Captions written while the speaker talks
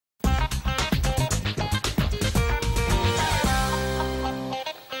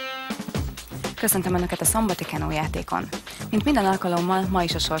Köszöntöm Önöket a szombati Kenó játékon. Mint minden alkalommal, ma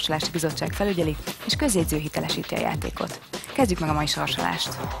is a Sorsolási Bizottság felügyeli, és közjegyző hitelesíti a játékot. Kezdjük meg a mai sorsolást.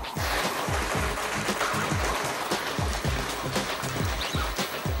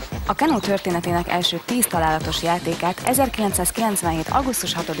 A Kenó történetének első 10 találatos játékát 1997.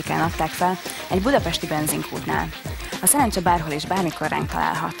 augusztus 6-án adták fel egy budapesti benzinkútnál. A szerencse bárhol és bármikor ránk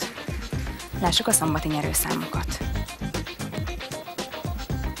találhat. Lássuk a szombati nyerőszámokat.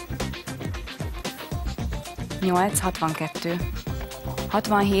 8, 62,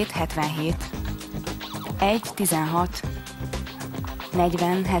 67, 77, 1, 16,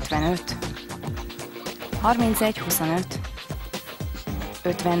 40, 75, 31, 25,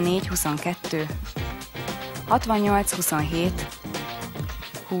 54, 22, 68, 27,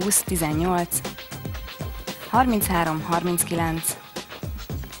 20, 18, 33, 39,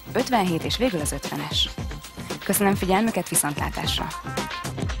 57 és végül az 50-es. Köszönöm figyelmüket, viszontlátásra!